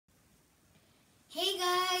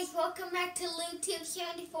guys, welcome back to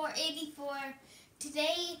LootTube7484.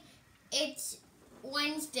 Today, it's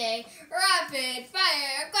Wednesday. Rapid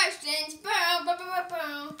fire questions. Bow, bow, bow,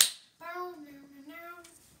 bow, bow.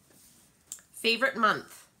 Favorite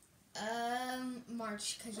month?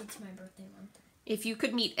 March, because it's my birthday month. If you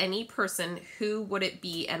could meet any person, who would it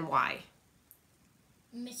be and why?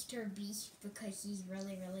 Mr. Beast, because he's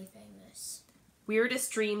really, really famous.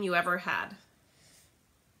 Weirdest dream you ever had?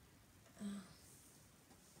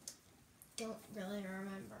 Don't really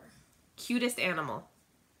remember. Cutest animal?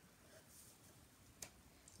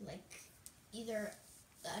 Like, either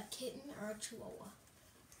a kitten or a chihuahua.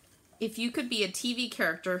 If you could be a TV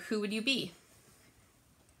character, who would you be?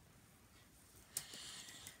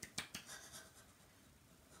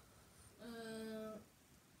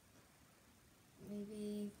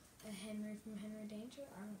 Maybe a Henry from Henry Danger?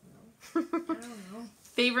 I don't know. I don't know.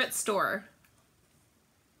 Favorite store?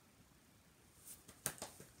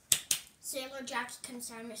 Sailor Jack's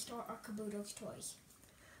Consignment Store or Kabuto's Toys.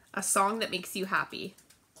 A song that makes you happy?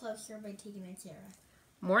 Closer by Tegan and Sarah.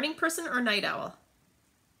 Morning person or night owl?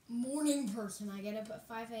 Morning person. I get up at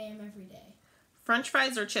 5 a.m. every day. French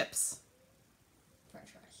fries or chips?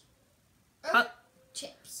 French fries.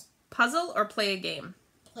 Chips. Puzzle or play a game?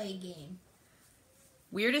 Play game.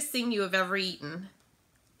 Weirdest thing you have ever eaten?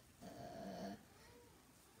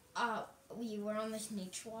 We were on this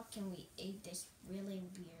nature walk and we ate this really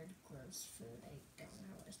weird, gross food. I don't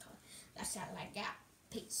know what it's called. That's all I got.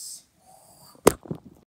 Peace.